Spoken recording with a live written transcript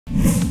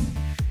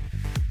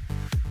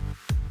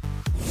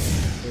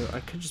I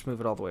could just move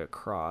it all the way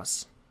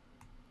across.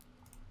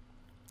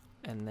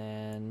 And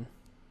then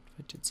if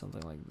I did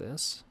something like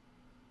this.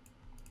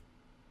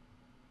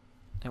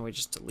 And we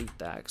just delete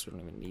that because we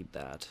don't even need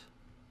that.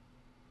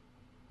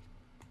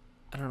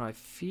 I don't know, I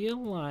feel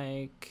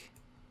like...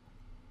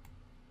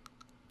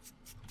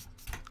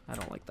 I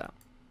don't like that.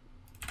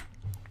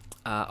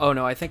 Oh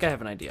no, I think I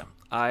have an idea.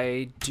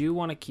 I do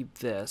want to keep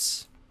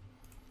this,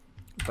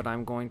 but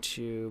I'm going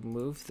to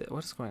move the...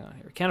 What is going on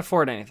here? We can't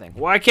afford anything.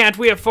 Why can't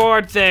we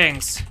afford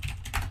things?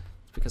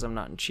 It's because I'm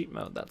not in cheat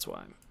mode, that's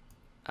why.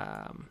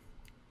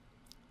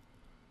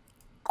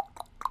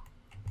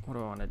 What do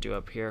I want to do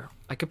up here?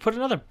 I could put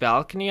another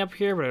balcony up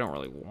here, but I don't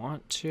really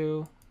want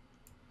to.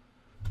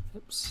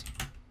 Oops.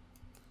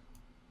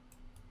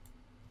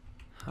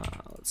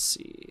 Let's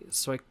see.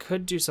 So I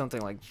could do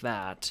something like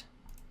that.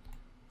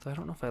 Though I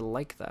don't know if I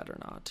like that or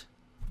not.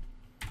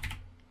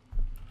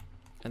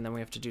 And then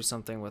we have to do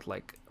something with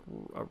like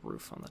a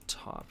roof on the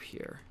top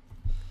here.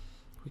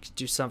 We could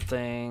do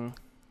something...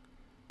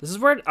 This is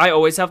where I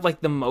always have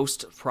like the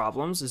most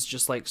problems, is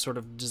just like sort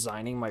of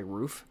designing my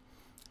roof.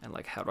 And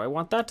like, how do I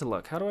want that to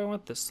look? How do I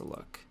want this to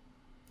look?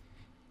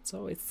 It's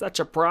always such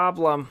a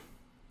problem.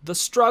 The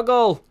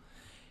struggle.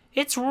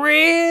 It's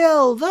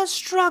real. The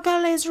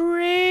struggle is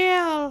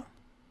real.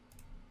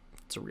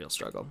 It's a real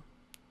struggle.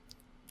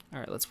 All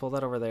right, let's pull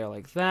that over there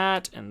like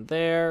that and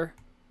there.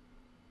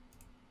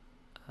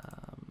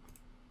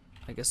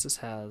 I guess this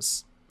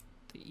has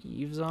the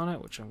eaves on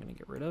it, which I'm going to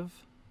get rid of.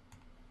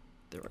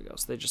 There we go.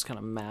 So they just kind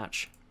of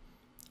match.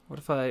 What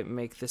if I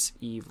make this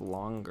eave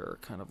longer,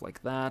 kind of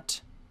like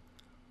that?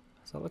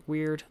 Does that look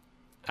weird?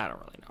 I don't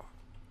really know.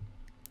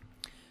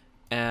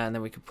 And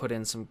then we could put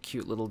in some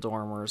cute little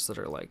dormers that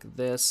are like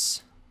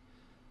this.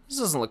 This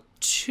doesn't look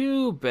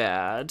too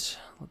bad.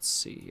 Let's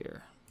see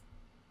here.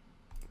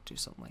 Do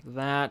something like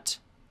that.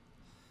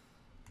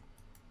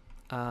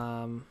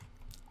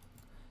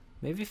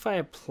 Maybe if I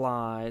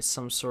apply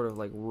some sort of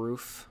like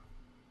roof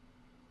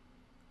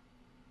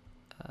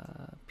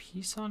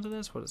piece onto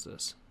this. What is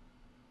this?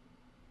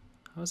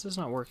 How is this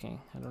not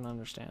working? I don't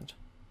understand.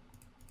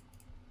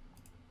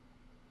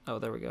 Oh,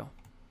 there we go.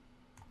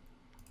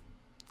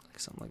 Like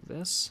something like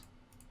this.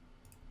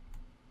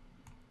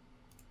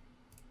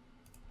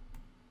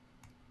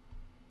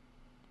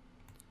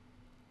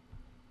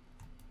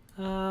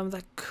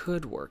 That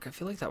could work. I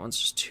feel like that one's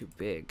just too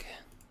big.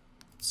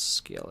 Let's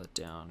scale it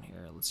down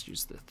here. Let's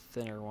use the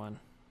thinner one.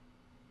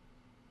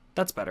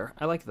 That's better.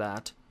 I like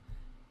that.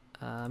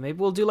 Maybe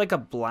we'll do like a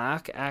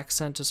black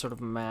accent to sort of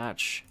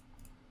match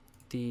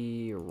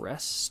the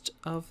rest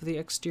of the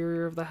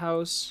exterior of the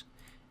house.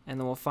 And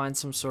then we'll find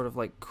some sort of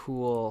like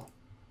cool...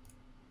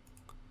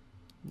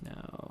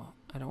 No,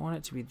 I don't want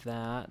it to be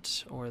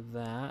that or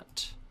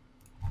that.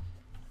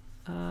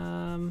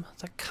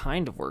 That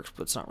kind of works,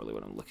 but it's not really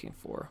what I'm looking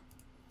for.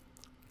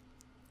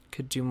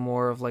 Could do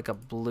more of like a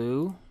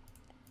blue.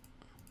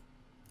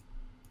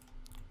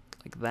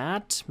 Like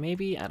that,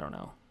 maybe? I don't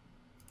know.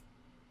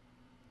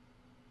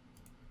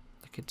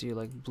 I could do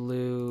like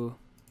blue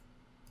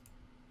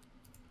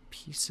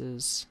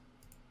pieces.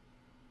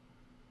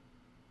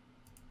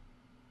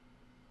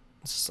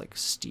 This is like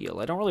steel.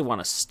 I don't really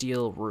want a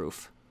steel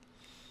roof.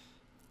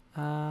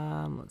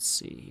 Let's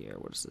see here.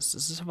 What is this?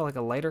 Does this have like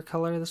a lighter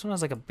color? This one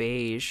has like a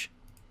beige.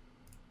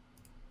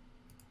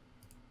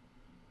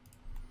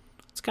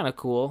 It's kind of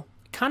cool.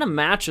 It kind of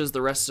matches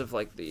the rest of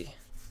like the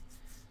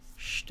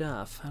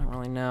stuff. I don't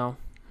really know.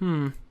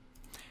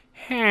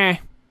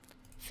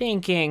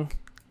 Thinking.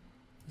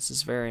 This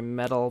is very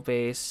metal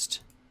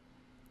based.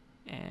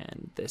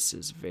 And this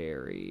is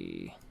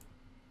very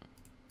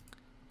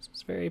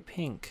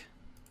pink.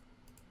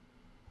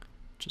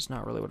 Which is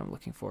not really what I'm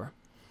looking for.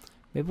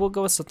 Maybe we'll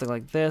go with something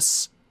like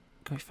this.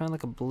 Can we find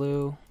like a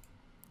blue?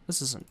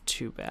 This isn't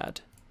too bad.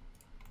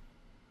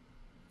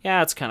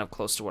 Yeah, it's kind of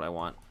close to what I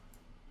want.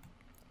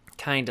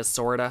 Kinda,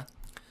 sorta.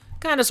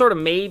 Kinda, sorta,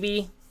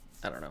 maybe.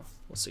 I don't know.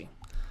 We'll see.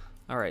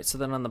 Alright, so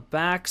then on the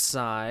back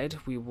side,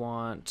 we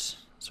want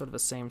sort of the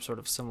same sort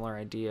of similar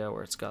idea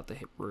where it's got the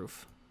hip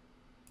roof.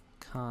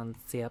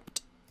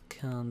 Concept.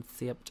 And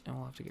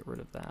we'll have to get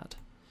rid of that.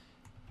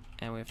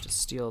 And we have to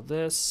steal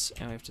this,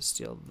 and we have to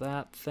steal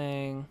that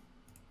thing.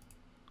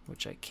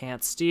 Which I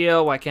can't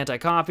steal. Why can't I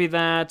copy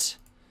that?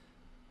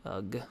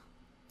 Ugh. There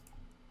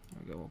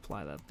we go. We'll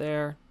apply that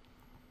there.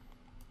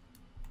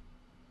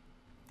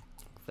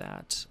 Like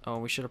that. Oh,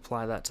 we should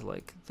apply that to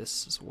like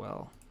this as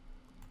well.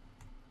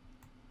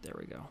 There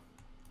we go.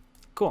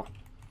 Cool.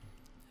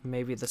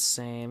 Maybe the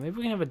same. Maybe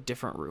we can have a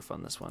different roof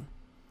on this one.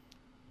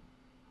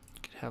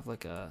 Could have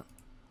like a...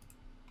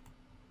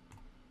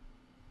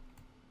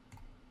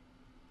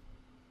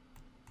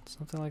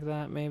 something like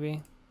that,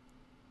 maybe.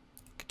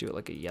 Could do it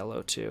like a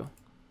yellow too.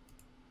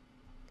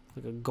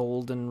 Like a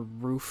golden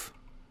roof.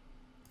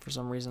 For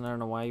some reason, I don't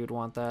know why you would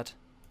want that.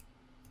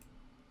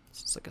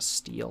 It's like a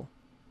steel.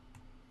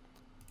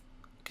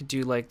 Could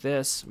do like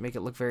this, make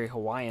it look very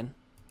Hawaiian.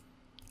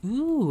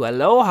 Ooh,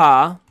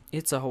 aloha!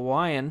 It's a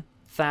Hawaiian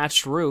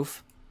thatched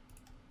roof.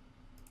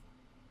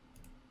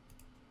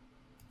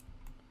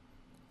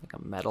 Like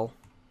a metal.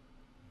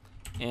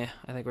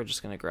 I think we're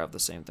just going to grab the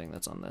same thing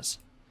that's on this.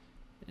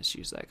 Just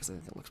use that because I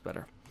think it looks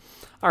better.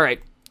 All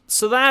right,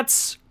 so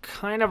that's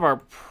kind of our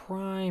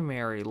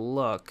primary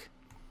look.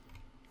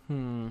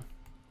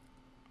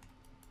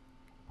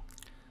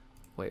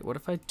 Wait, what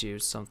if I do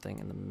something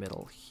in the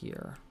middle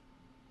here?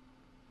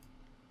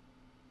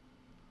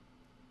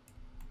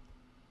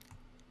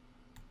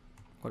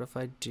 What if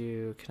I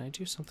do, can I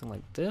do something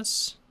like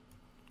this?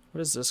 What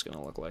is this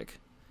gonna look like?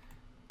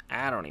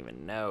 I don't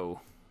even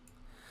know.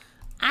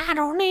 I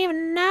don't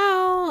even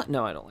know.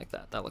 No, I don't like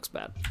that. That looks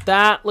bad.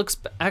 That looks,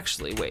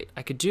 actually, wait,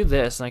 I could do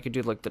this and I could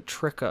do like the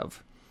trick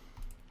of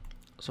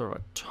sort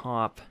of a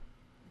top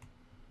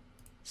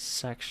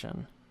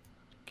section.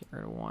 Get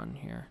rid of one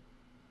here.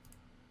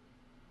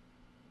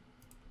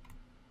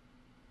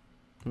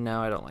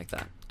 No, I don't like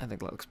that. I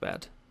think that looks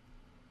bad.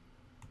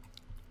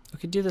 We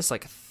could do this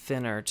like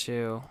thinner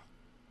too.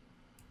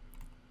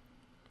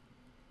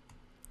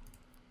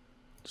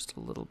 Just a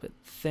little bit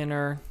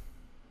thinner.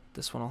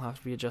 This one will have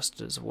to be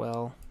adjusted as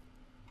well.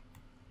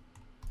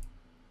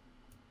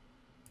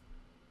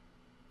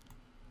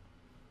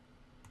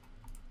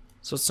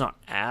 So it's not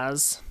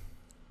as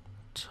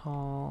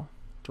tall.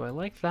 Do I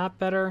like that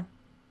better?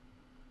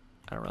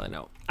 I don't really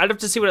know. I'd have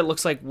to see what it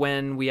looks like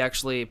when we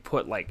actually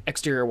put like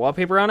exterior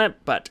wallpaper on it,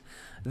 but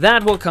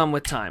that will come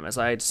with time, as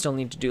I still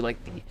need to do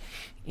like the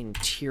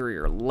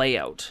interior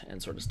layout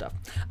and sort of stuff.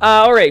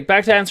 All right,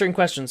 back to answering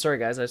questions. Sorry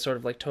guys, I sort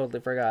of like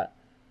totally forgot.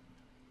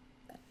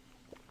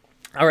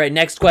 All right,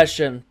 next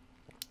question.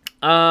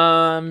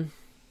 Someone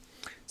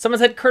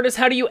said, Curtis,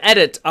 how do you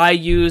edit? I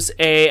use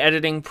a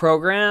editing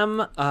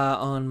program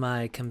on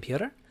my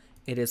computer.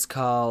 It is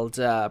called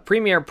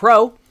Premiere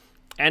Pro,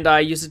 and I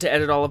use it to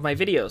edit all of my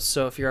videos.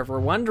 So if you're ever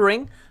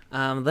wondering,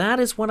 that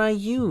is what I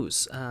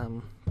use. I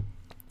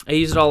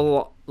use it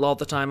all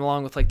the time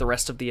along with like the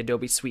rest of the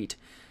Adobe suite.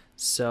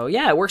 So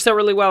yeah, it works out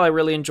really well. I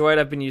really enjoy it.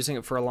 I've been using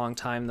it for a long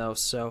time though,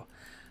 so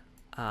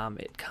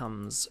it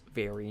comes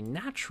very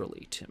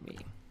naturally to me,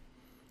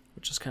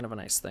 which is kind of a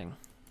nice thing.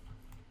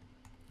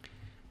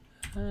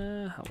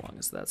 How long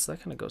is that? So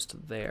that kind of goes to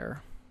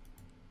there.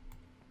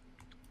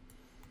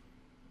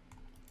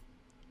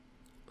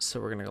 So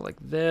we're gonna go like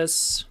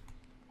this.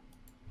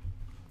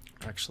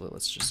 Actually,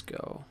 let's just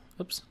go.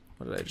 Oops,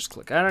 what did I just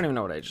click? I don't even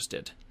know what I just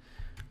did.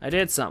 I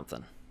did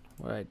something.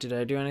 Did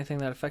I do anything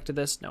that affected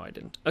this? No, I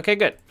didn't. Okay,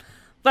 good.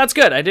 That's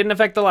good. I didn't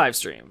affect the live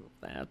stream.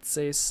 That's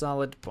a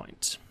solid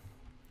point.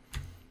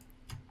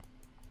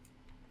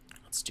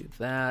 Let's do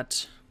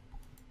that.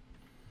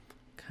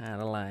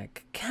 Kinda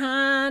like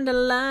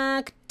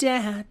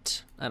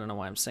that. I don't know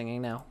why I'm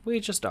singing now. We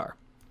just are.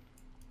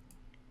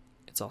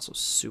 It's also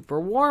super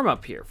warm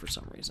up here for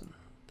some reason.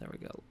 There we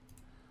go.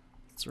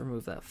 Let's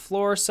remove that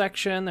floor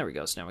section. There we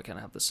go. So now we kind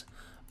of have this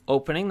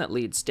opening that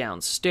leads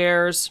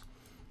downstairs.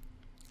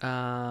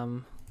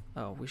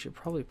 Oh, we should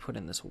probably put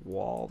in this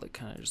wall that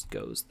kind of just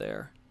goes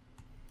there.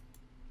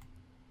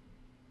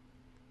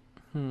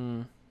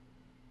 All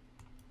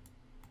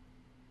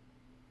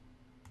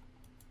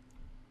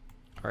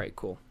right,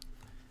 cool.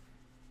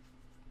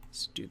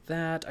 Let's do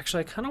that.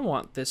 Actually, I kind of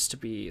want this to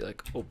be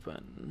like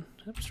open.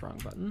 Oops,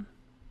 wrong button.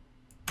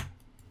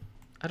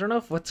 I don't know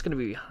if what's going to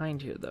be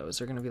behind here though. Is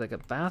there going to be like a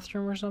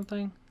bathroom or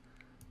something?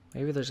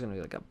 Maybe there's going to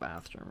be like a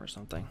bathroom or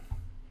something.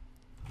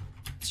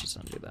 Let's just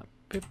undo that.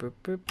 Boop, boop,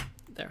 boop.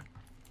 There.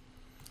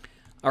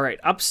 All right,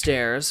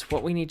 upstairs,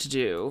 what we need to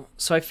do.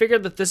 So I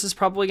figured that this is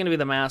probably going to be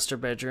the master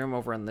bedroom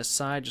over on this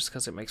side, just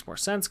because it makes more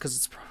sense, because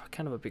it's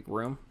kind of a big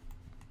room.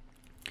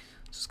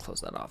 Just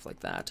close that off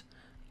like that.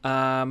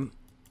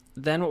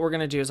 Then what we're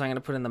going to do is I'm going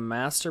to put in the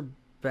master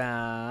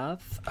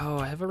bath. Oh,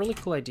 I have a really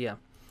cool idea.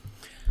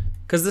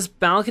 Because this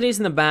balcony's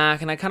in the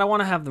back, and I kind of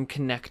want to have them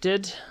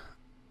connected.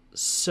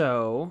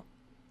 So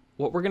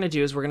what we're going to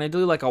do is we're going to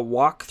do like a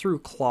walk-through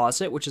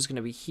closet, which is going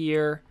to be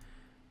here.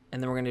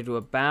 And then we're going to do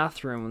a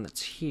bathroom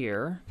that's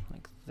here,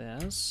 like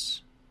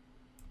this.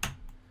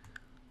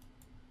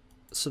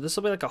 So this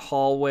will be like a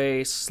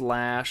hallway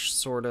slash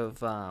sort of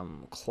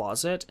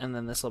closet, and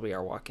then this will be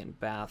our walk-in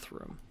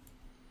bathroom,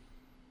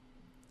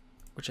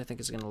 which I think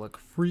is going to look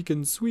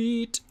freaking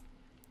sweet.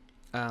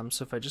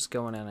 So if I just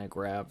go in and I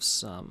grab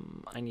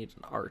some, I need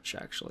an arch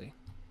actually.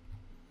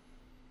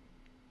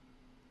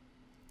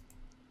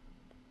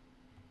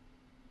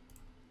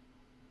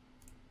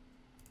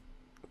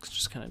 Let's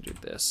just kind of do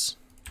this.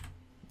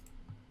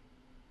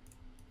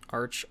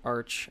 Arch,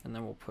 arch, and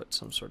then we'll put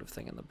some sort of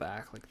thing in the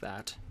back like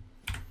that.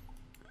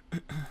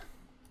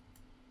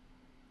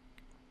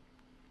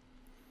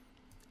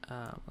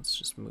 Let's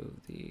just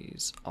move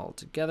these all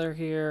together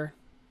here.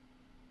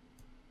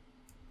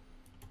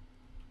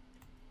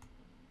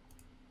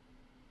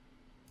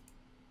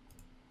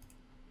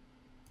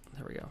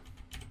 There we go.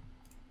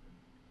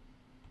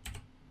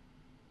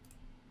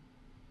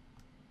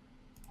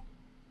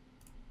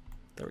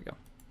 There we go.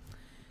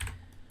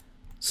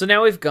 So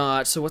now we've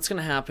got, so what's going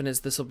to happen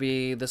is this will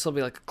be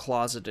like a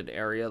closeted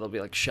area. There'll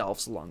be like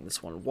shelves along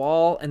this one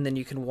wall, and then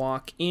you can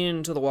walk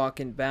into the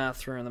walk-in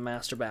bathroom, the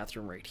master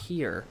bathroom right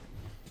here,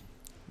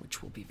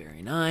 which will be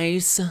very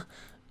nice.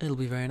 It'll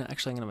be very nice.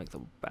 Actually, I'm going to make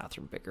the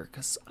bathroom bigger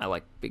because I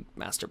like big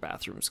master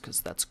bathrooms because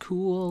that's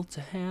cool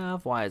to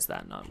have. Why is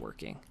that not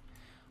working?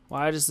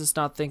 Why does this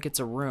not think it's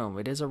a room?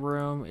 It is a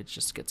room. It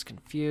just gets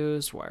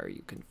confused. Why are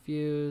you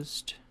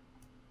confused?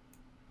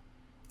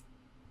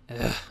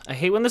 Ugh. I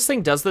hate when this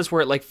thing does this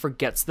where it like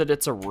forgets that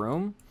it's a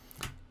room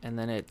and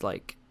then it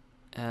like,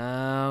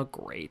 oh,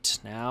 great.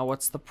 Now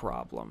what's the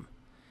problem?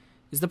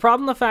 Is the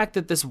problem the fact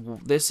that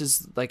this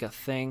is like a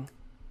thing?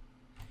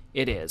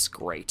 It is.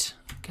 Great.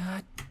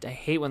 God, I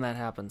hate when that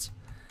happens.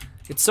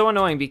 It's so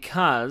annoying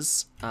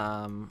because,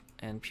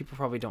 and people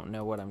probably don't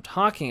know what I'm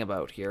talking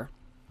about here,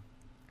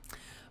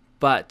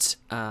 but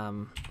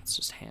let's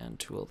just hand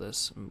tool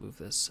this and move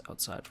this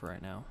outside for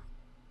right now.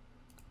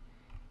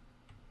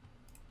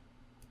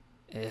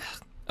 Ugh.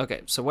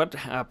 Okay, so what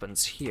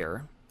happens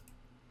here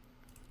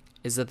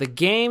is that the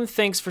game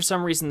thinks for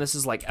some reason this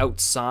is like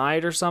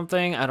outside or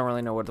something. I don't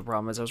really know what the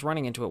problem is. I was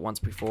running into it once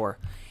before.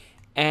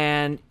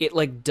 And it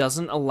like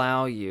doesn't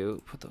allow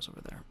you, put those over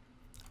there,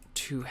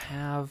 to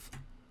have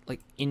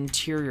like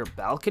interior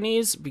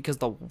balconies because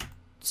the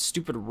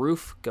stupid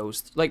roof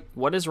goes like,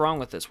 what is wrong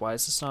with this? Why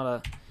is this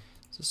not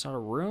a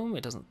room?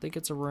 It doesn't think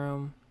it's a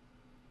room.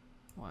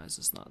 Why does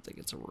this not think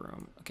it's a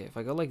room? Okay, if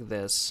I go like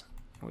this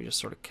and we just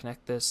sort of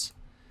connect this,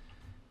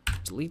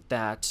 delete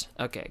that.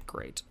 Okay,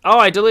 great. Oh,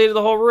 I deleted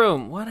the whole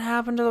room. What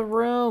happened to the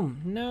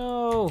room?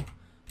 No,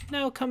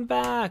 come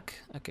back.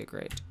 Okay,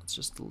 great. Let's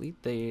just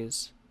delete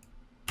these.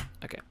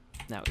 Okay,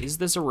 now is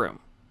this a room?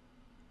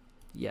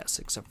 Yes,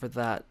 except for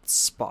that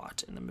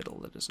spot in the middle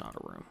that is not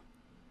a room.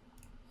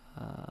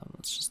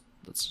 Let's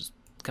just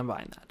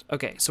combine that.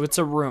 Okay, so it's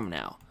a room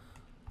now.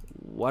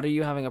 What are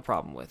you having a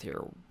problem with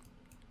here,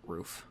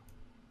 roof?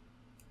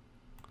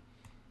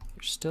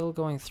 You're still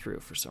going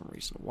through for some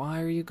reason.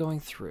 Why are you going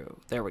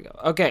through? There we go.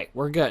 Okay,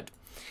 we're good.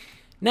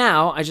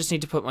 Now I just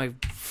need to put my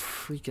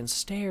freaking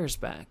stairs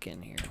back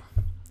in here.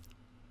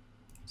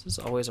 This is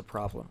always a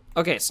problem.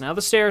 Okay, so now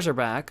the stairs are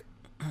back.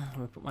 I'm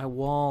gonna put my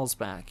walls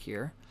back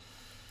here.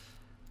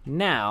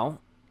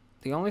 Now,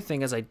 the only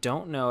thing is I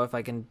don't know if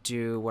I can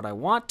do what I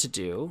want to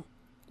do,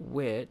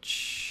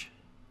 which...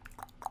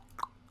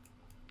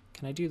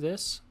 Can I do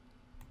this?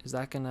 Is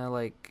that gonna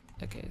like...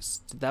 Okay,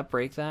 did that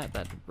break that?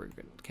 That did break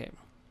it. Okay.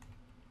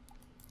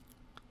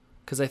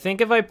 Because I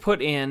think if I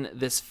put in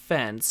this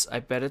fence, I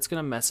bet it's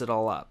gonna mess it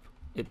all up.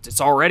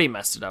 It's already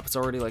messed it up. It's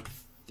already like...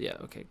 Yeah,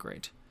 okay,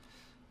 great.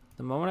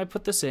 The moment I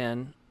put this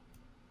in...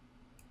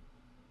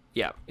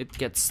 Yeah, it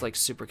gets like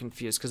super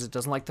confused because it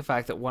doesn't like the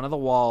fact that one of the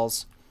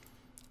walls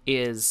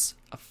is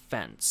a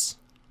fence.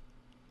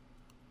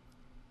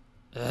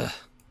 Ugh,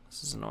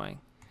 this is annoying.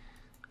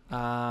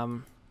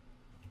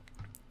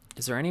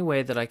 Is there any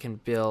way that I can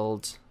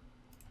build...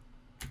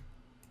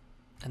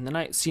 And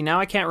then see,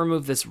 now I can't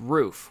remove this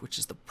roof, which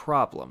is the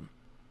problem.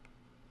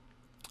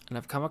 And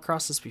I've come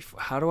across this before.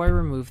 How do I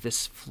remove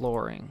this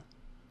flooring?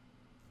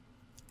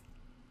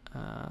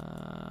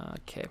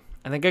 Okay.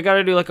 I think I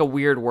gotta do like a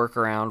weird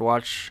workaround.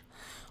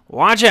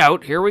 Watch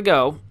out. Here we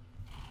go.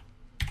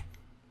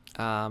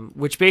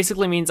 Which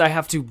basically means I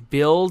have to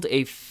build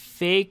a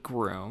fake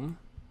room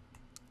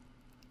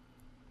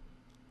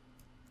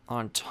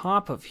on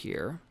top of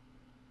here.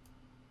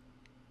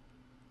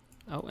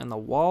 Oh, and the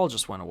wall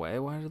just went away.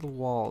 Why did the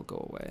wall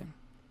go away?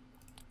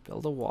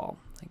 Build a wall.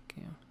 Thank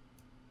you.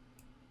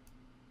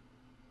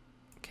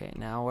 Okay,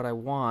 now what I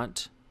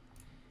want...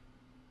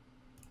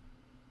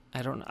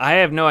 I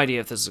have no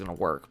idea if this is going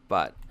to work,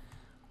 but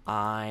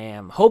I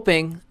am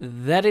hoping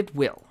that it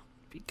will.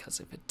 Because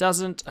if it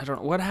doesn't, I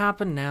don't know what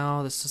happened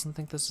now. This doesn't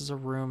think this is a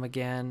room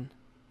again.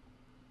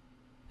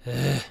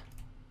 Ugh.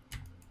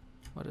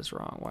 What is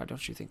wrong? Why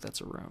don't you think that's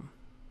a room?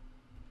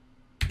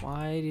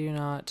 Why do you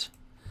not...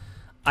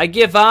 I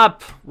give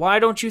up! Why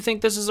don't you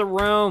think this is a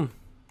room?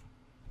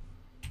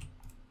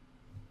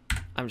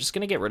 I'm just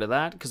going to get rid of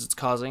that because it's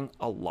causing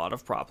a lot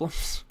of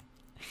problems.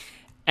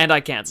 And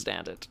I can't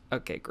stand it.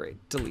 Okay,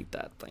 great. Delete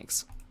that.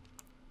 Thanks.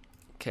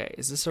 Okay,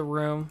 is this a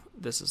room?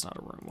 This is not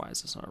a room. Why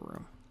is this not a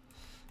room?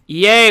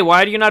 Yay!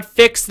 Why do you not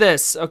fix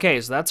this? Okay,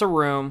 so that's a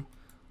room.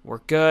 We're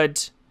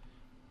good.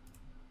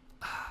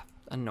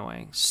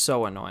 Annoying.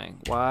 So annoying.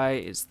 Why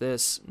is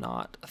this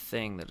not a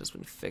thing that has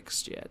been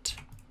fixed yet?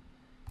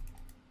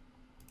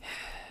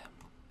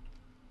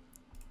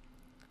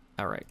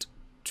 Alright.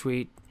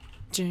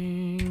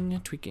 Tweaking.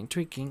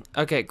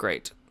 Okay,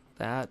 great.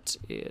 That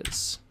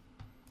is...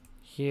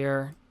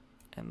 here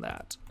and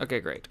that. Okay,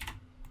 great.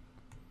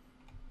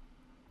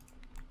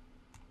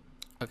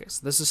 Okay,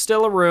 so this is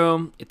still a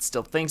room. It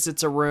still thinks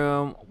it's a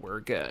room. We're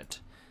good.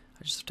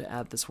 I just have to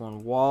add this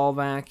one wall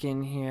back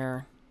in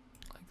here.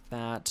 Like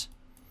that.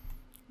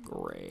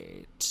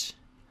 Great.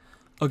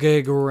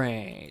 Okay,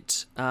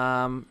 great.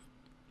 Now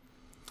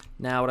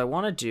what I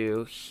want to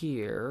do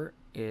here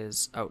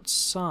is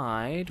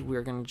outside.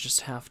 We're going to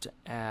just have to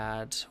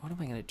add... What am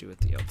I going to do with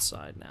the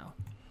outside now?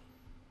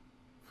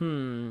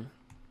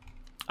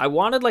 I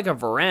wanted like a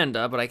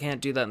veranda, but I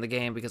can't do that in the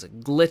game because it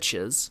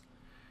glitches.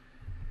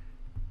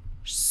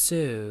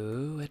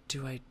 So, what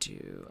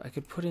do? I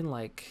could put in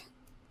like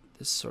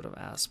this sort of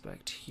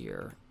aspect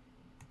here.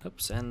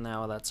 Oops, and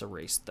now that's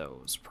erased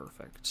those.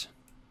 Perfect.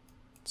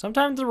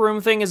 Sometimes the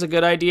room thing is a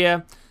good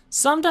idea.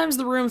 Sometimes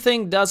the room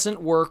thing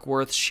doesn't work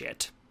worth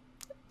shit.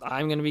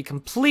 I'm going to be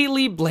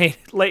completely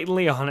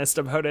blatantly honest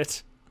about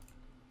it.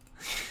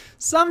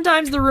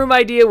 Sometimes the room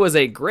idea was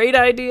a great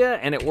idea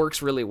and it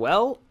works really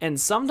well,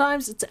 and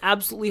sometimes it's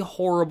absolutely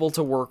horrible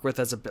to work with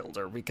as a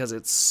builder because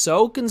it's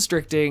so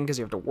constricting because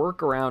you have to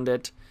work around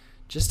it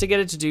just to get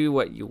it to do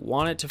what you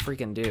want it to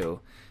freaking do.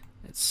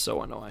 It's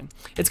so annoying.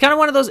 It's kind of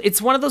one of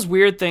those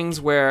weird things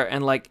where,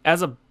 and like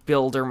as a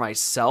builder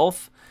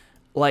myself,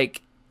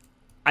 like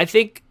I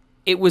think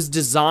it was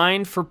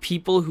designed for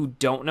people who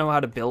don't know how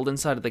to build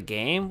inside of the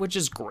game, which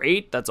is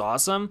great. That's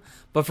awesome.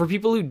 But for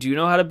people who do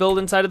know how to build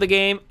inside of the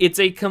game, it's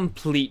a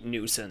complete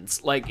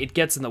nuisance. Like, it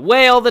gets in the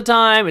way all the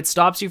time. It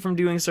stops you from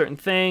doing certain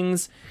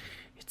things.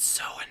 It's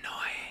so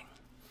annoying.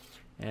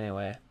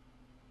 Anyway.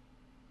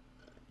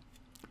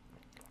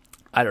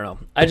 I don't know.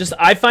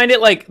 I find it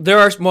like there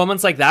are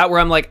moments like that where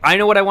I'm like, I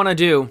know what I want to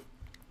do.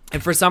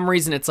 And for some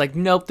reason, it's like,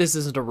 nope, this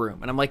isn't a room.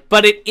 And I'm like,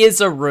 but it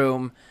is a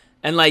room.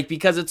 And, like,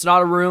 because it's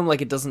not a room, like,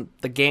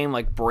 the game,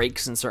 like,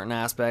 breaks in certain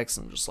aspects.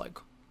 And just, like,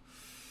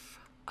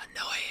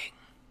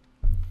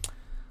 annoying.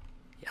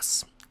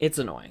 Yes, it's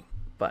annoying.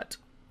 But,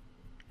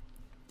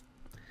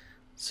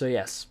 so,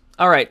 yes.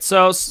 All right,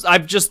 so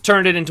I've just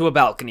turned it into a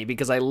balcony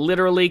because I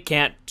literally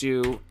can't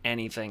do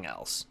anything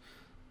else.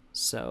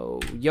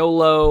 So,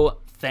 YOLO,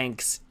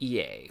 thanks,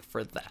 EA,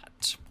 for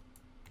that.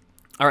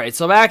 All right,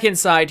 so back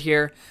inside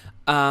here.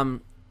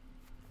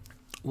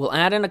 We'll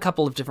add in a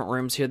couple of different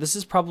rooms here. This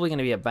is probably going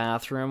to be a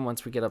bathroom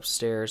once we get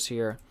upstairs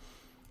here.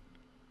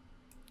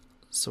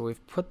 So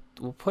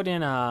we'll put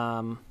in,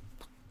 I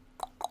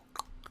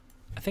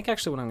think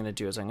actually what I'm going to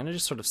do is I'm going to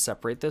just sort of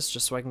separate this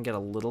just so I can get a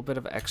little bit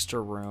of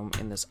extra room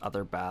in this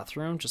other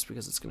bathroom just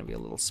because it's going to be a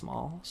little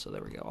small. So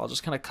there we go. I'll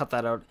just kind of cut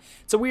that out.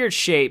 It's a weird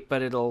shape,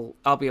 but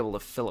I'll be able to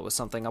fill it with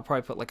something. I'll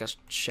probably put like a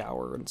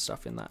shower and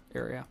stuff in that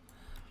area.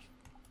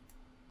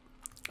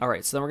 All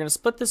right, so then we're going to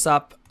split this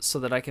up so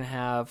that I can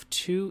have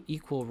 2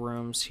 equal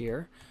rooms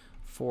here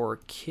for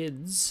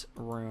kids'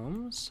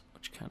 rooms,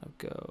 which kind of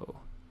go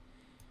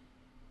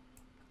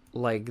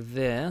like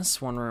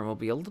this. One room will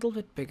be a little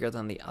bit bigger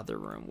than the other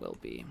room will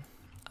be,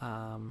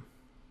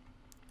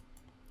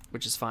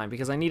 which is fine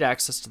because I need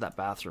access to that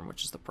bathroom,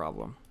 which is the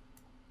problem.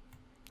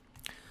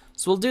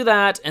 So we'll do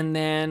that, and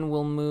then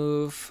we'll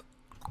move...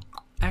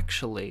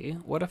 Actually,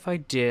 what if I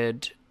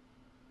did...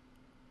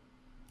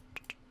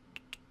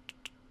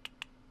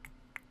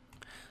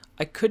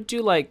 I could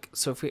do like,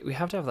 so if we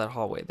have to have that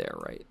hallway there,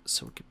 right?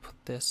 So we could put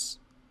this.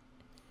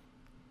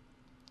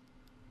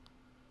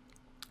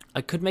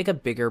 I could make a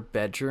bigger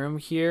bedroom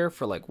here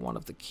for like one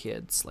of the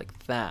kids,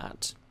 like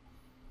that.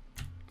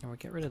 And we'll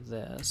get rid of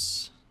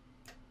this.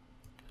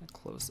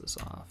 Close this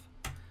off.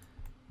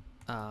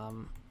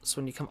 So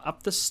when you come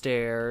up the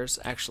stairs,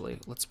 actually,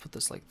 let's put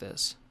this like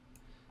this.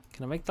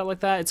 Can I make that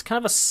like that? It's kind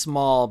of a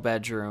small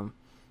bedroom,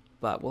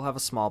 but we'll have a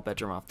small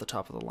bedroom off the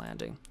top of the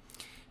landing.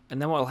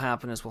 And then what will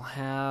happen is we'll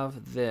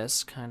have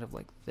this kind of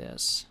like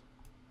this.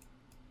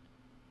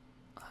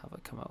 I'll have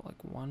it come out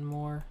like one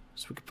more.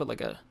 So we could put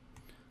like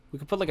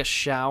a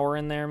shower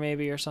in there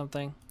maybe or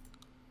something.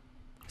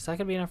 Is that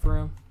gonna be enough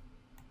room?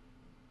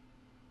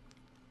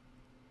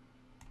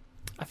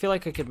 I feel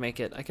like I could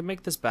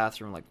make this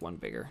bathroom like one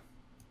bigger.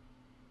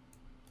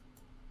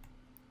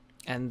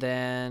 And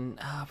then,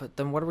 but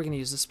then what are we gonna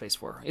use this space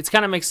for? It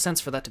kind of makes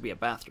sense for that to be a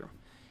bathroom.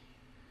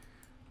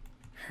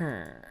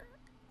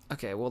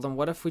 Okay, well then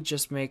what if we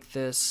just make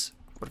this,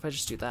 what if I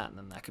just do that and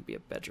then that could be a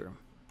bedroom?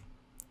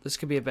 This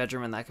could be a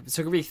bedroom and that could be,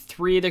 so it could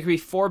be there could be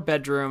 4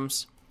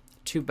 bedrooms,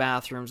 2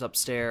 bathrooms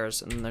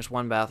upstairs, and then there's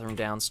 1 bathroom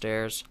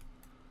downstairs.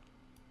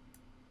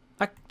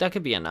 That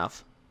could be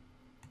enough.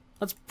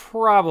 That's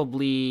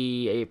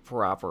probably a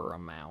proper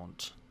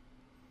amount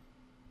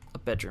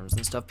of bedrooms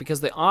and stuff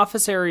because the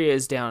office area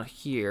is down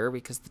here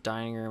because the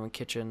dining room and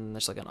kitchen,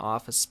 there's like an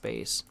office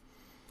space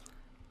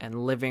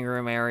and living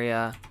room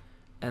area.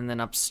 And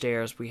then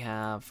upstairs we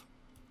have...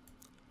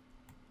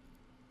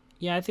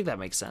 Yeah, I think that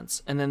makes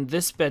sense. And then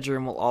this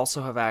bedroom will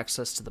also have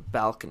access to the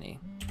balcony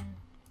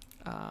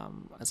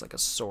as like a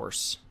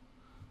source.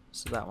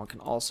 So that one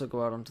can also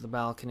go out onto the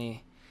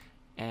balcony.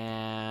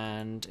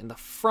 And in the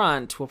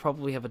front, we'll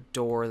probably have a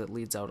door that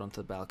leads out onto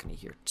the balcony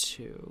here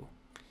too.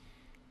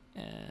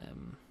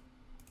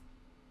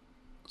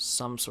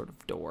 Some sort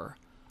of door.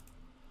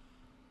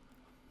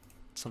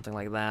 Something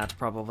like that,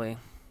 probably.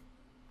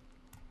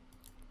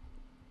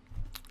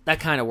 That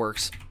kind of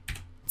works.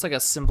 It's like a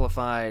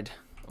simplified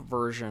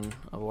version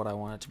of what I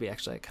want it to be.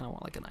 Actually, I kind of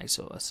want like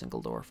a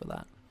single door for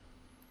that.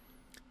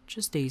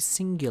 Just a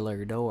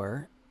singular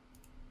door.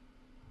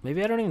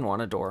 Maybe I don't even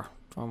want a door.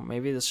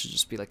 Maybe this should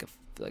just be like a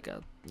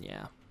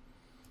yeah.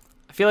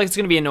 I feel like it's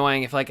gonna be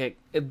annoying if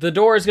the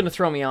door is gonna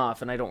throw me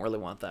off, and I don't really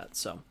want that.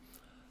 So.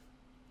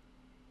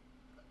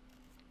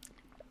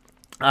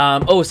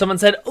 Oh, someone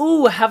said,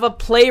 "Ooh, have a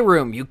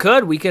playroom." You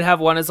could. We could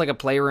have one as like a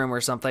playroom or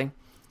something.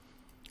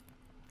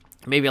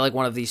 Maybe like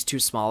one of these 2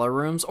 smaller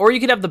rooms. Or you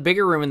could have the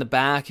bigger room in the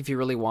back if you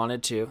really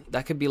wanted to.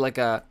 That could be like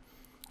a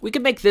We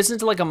could make this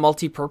into like a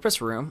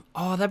multi-purpose room.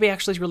 Oh, that'd be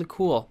actually really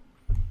cool.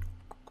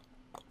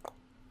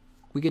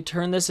 We could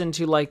turn this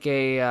into like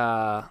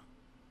a,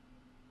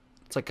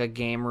 it's like a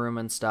game room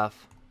and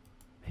stuff.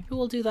 Maybe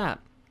we'll do that.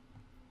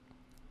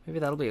 Maybe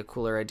that'll be a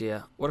cooler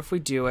idea. What if we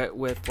do it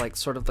with like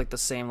sort of like the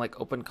same like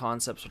open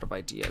concept sort of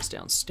ideas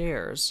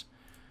downstairs,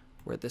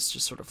 where this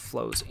just sort of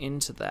flows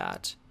into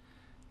that.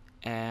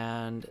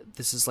 And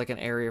this is like an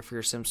area for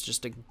your Sims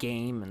just to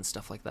game and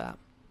stuff like that.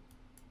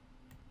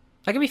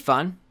 That could be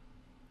fun.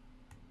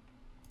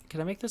 Can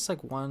I make this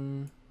like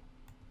one?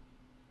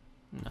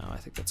 No, I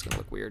think that's gonna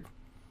look weird.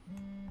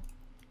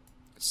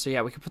 So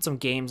yeah, we could put some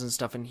games and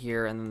stuff in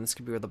here, and then this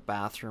could be where the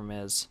bathroom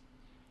is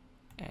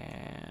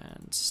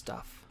and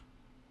stuff.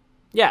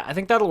 Yeah, I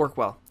think that'll work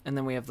well. And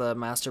then we have the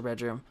master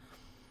bedroom.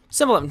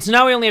 Simple. So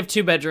now we only have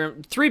three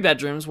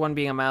bedrooms, one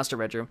being a master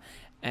bedroom,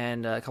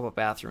 and a couple of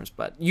bathrooms.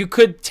 But you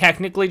could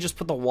technically just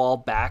put the wall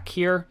back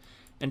here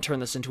and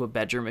turn this into a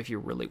bedroom if you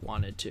really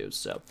wanted to.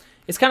 So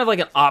it's kind of like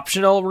an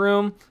optional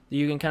room.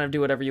 You can kind of do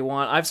whatever you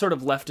want. I've sort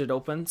of left it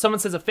open. Someone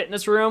says a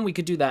fitness room. We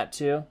could do that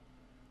too.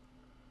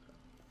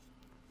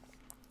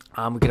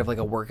 We could have like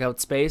a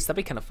workout space. That'd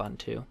be kind of fun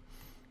too.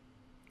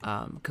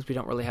 Because we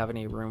don't really have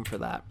any room for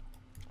that.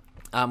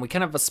 We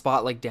kind of have a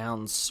spot like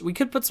down. We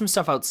could put some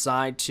stuff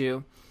outside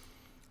too.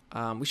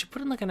 We should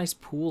put in like a nice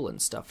pool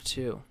and stuff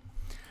too.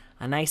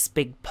 A nice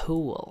big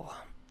pool.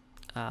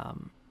 Like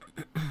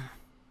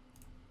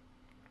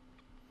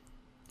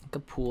a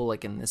pool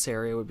like in this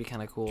area would be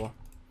kind of cool.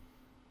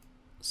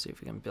 Let's see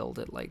if we can build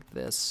it like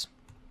this.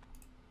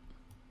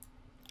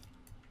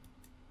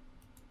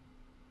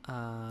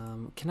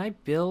 Can I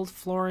build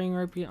flooring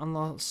right on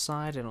the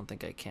side? I don't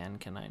think I can.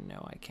 Can I?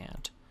 No, I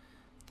can't.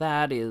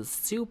 That is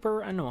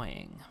super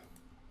annoying.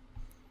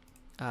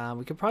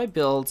 We could probably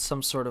build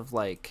some sort of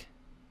like...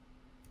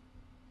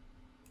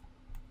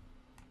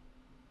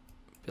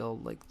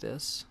 build like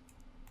this.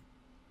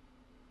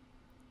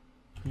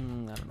 I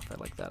don't know if I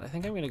like that. I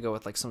think I'm going to go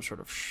with like some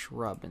sort of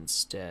shrub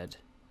instead.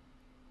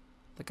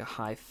 Like a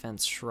high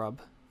fence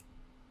shrub.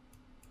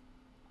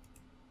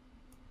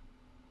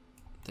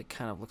 That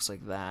kind of looks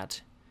like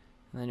that.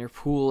 And then your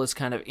pool is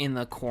kind of in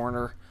the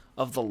corner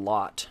of the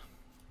lot.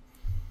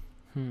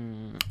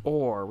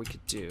 Or we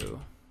could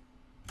do...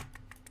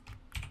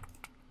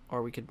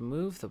 or we could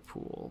move the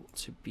pool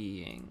to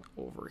being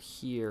over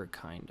here,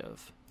 kind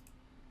of.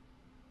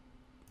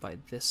 By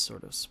this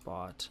sort of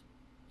spot.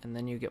 And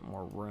then you get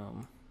more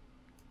room.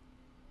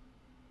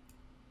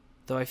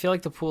 Though I feel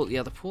like the pool...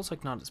 yeah, the pool's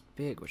like not as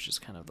big, which is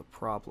kind of the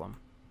problem.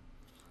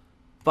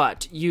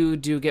 But you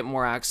do get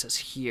more access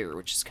here,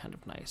 which is kind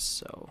of nice,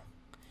 so...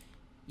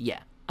 yeah,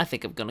 I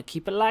think I'm gonna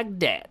keep it like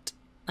that.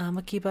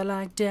 I'ma keep it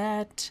like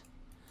that.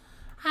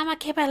 I'ma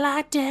keep it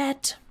like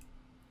that.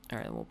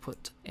 Alright, we'll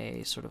put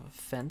a sort of a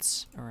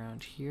fence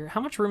around here.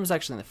 How much room is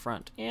actually in the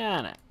front?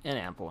 Yeah, an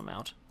ample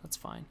amount. That's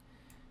fine.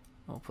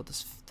 We'll put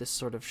this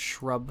sort of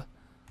shrub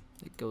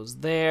that goes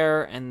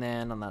there, and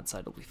then on that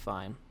side it'll be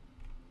fine.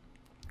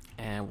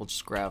 And we'll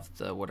just grab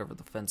the whatever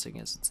the fencing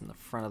is that's in the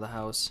front of the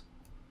house.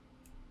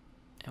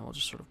 And we'll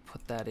just sort of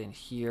put that in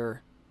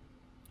here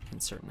in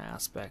certain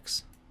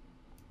aspects.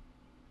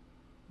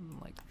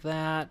 Like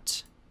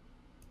that.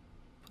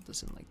 Put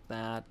this in like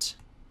that.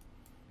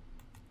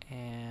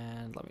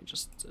 And let me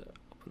just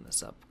open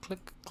this up.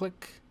 Click,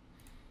 click,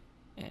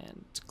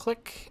 and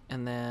click.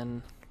 And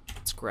then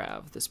let's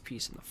grab this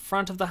piece in the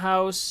front of the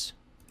house.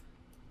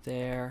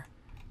 There.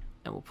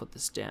 And we'll put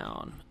this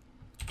down.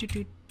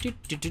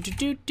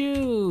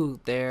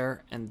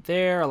 There and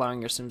there,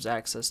 allowing your Sims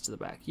access to the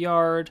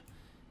backyard.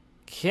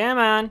 Come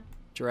on.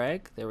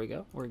 Drag. There we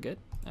go. We're good.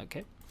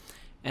 Okay.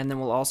 And then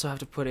we'll also have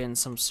to put in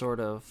some sort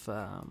of...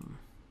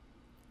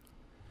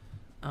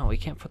 oh, we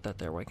can't put that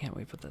there. Why can't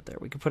we put that there?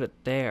 We could put it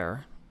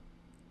there.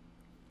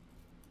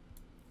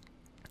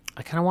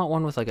 I kind of want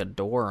one with like a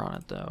door on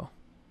it, though.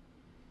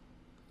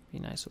 Be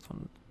nice with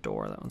one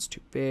door. That one's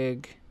too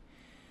big.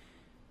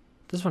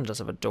 This one does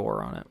have a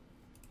door on it.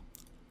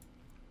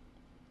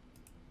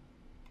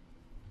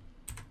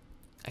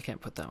 I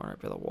can't put that one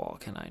right by the wall,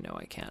 can I? No,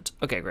 I can't.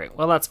 Okay, great.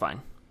 Well, that's fine.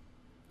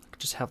 I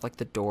could just have like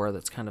the door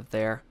that's kind of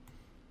there.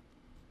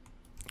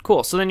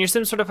 Cool. So then your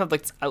Sims sort of have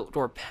like this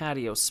outdoor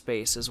patio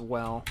space as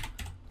well,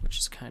 which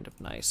is kind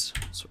of nice.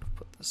 Sort of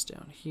put this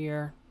down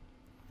here.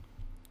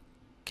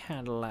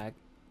 Kind of like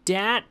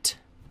that.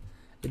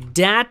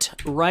 That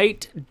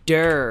right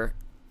there.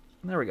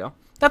 There we go.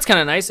 That's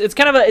kind of nice. It's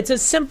kind of it's a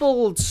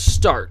simple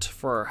start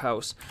for our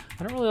house.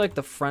 I don't really like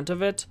the front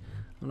of it.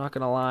 I'm not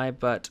going to lie,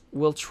 but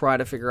we'll try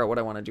to figure out what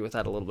I want to do with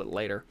that a little bit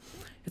later.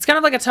 It's kind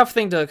of like a tough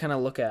thing to kind of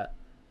look at.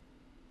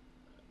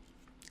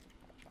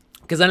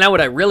 Because I know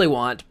what I really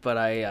want, but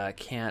I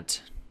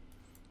can't,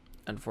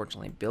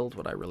 unfortunately, build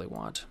what I really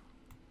want.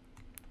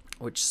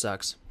 Which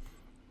sucks.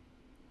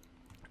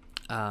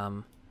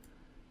 Let's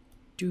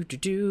do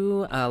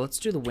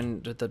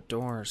the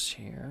doors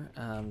here.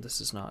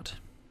 This is not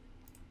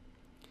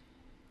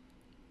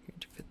going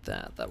to fit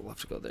that. That will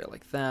have to go there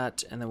like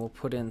that. And then we'll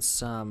put in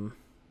some...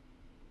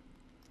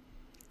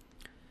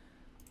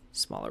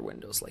 smaller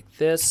windows like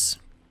this.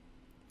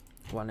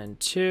 1 and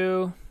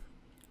 2,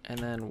 and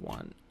then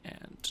 1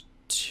 and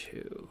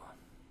 2.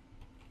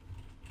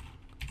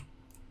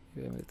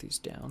 Maybe I move these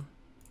down.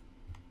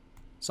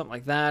 Something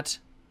like that.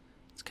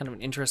 It's kind of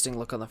an interesting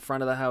look on the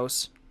front of the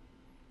house.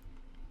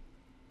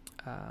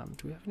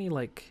 Do we have any,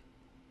 like...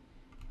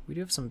 We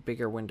do have some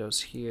bigger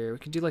windows here. We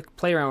could do, like,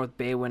 play around with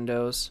bay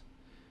windows.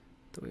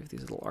 Though we have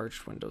these little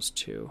arched windows,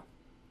 too.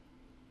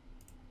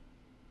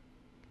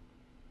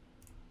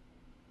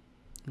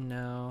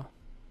 No.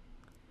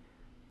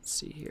 Let's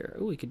see here.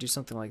 Oh, we could do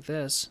something like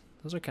this.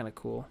 Those are kind of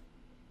cool.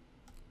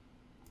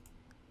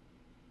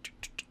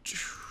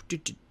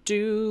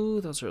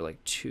 Those are,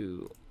 like,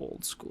 too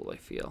old school, I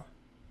feel.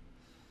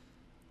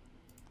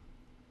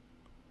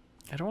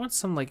 I don't want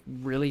some, like,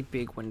 really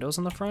big windows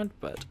on the front,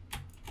 but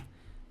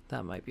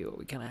that might be what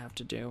we kind of have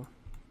to do.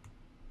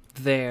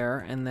 There,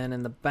 and then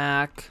in the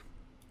back,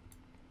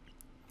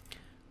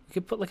 we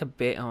could put, like, a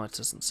bay... Oh, it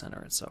doesn't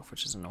center itself,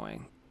 which is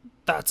annoying.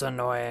 That's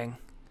annoying.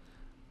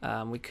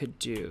 We could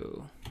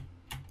do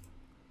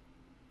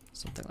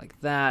something like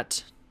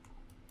that,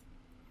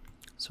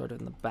 sort of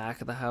in the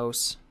back of the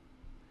house.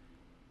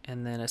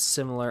 And then a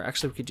similar...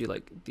 Actually, we could do,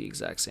 like, the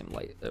exact same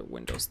light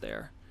windows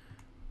there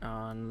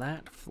on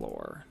that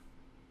floor.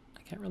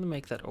 I can't really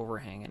make that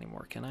overhang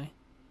anymore, can I?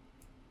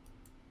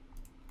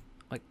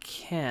 I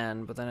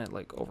can, but then it,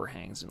 like,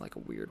 overhangs in, like, a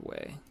weird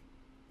way.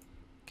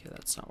 Okay,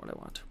 that's not what I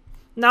want.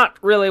 Not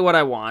really what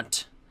I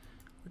want,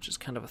 which is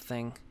kind of a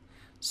thing.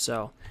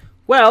 So,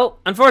 well,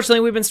 unfortunately,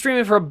 we've been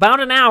streaming for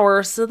about an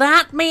hour, so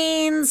that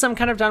means I'm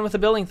kind of done with the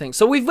building thing.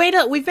 So we've made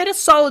a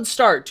solid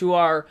start to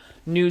our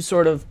new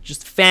sort of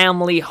just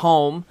family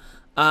home.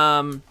 You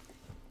know,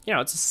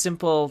 it's a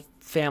simple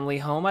family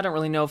home. I don't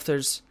really know if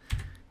there's...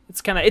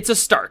 It's a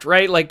start,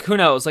 right? Like, who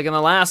knows? Like, in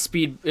the last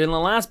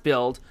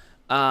build,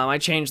 I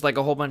changed, like,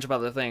 a whole bunch of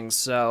other things.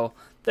 So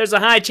there's a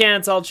high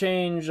chance I'll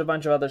change a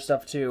bunch of other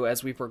stuff, too,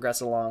 as we progress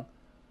along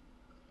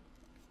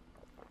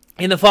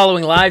in the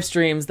following live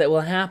streams that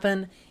will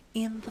happen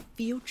in the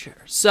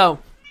future. So,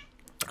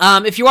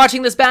 if you're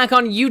watching this back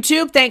on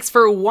YouTube, thanks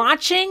for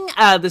watching.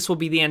 This will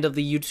be the end of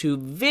the YouTube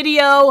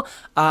video.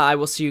 I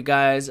will see you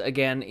guys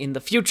again in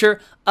the future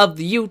of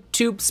the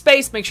YouTube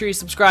space. Make sure you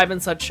subscribe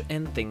and such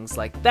and things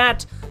like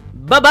that.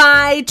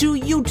 Bye-bye to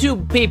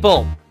YouTube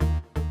people.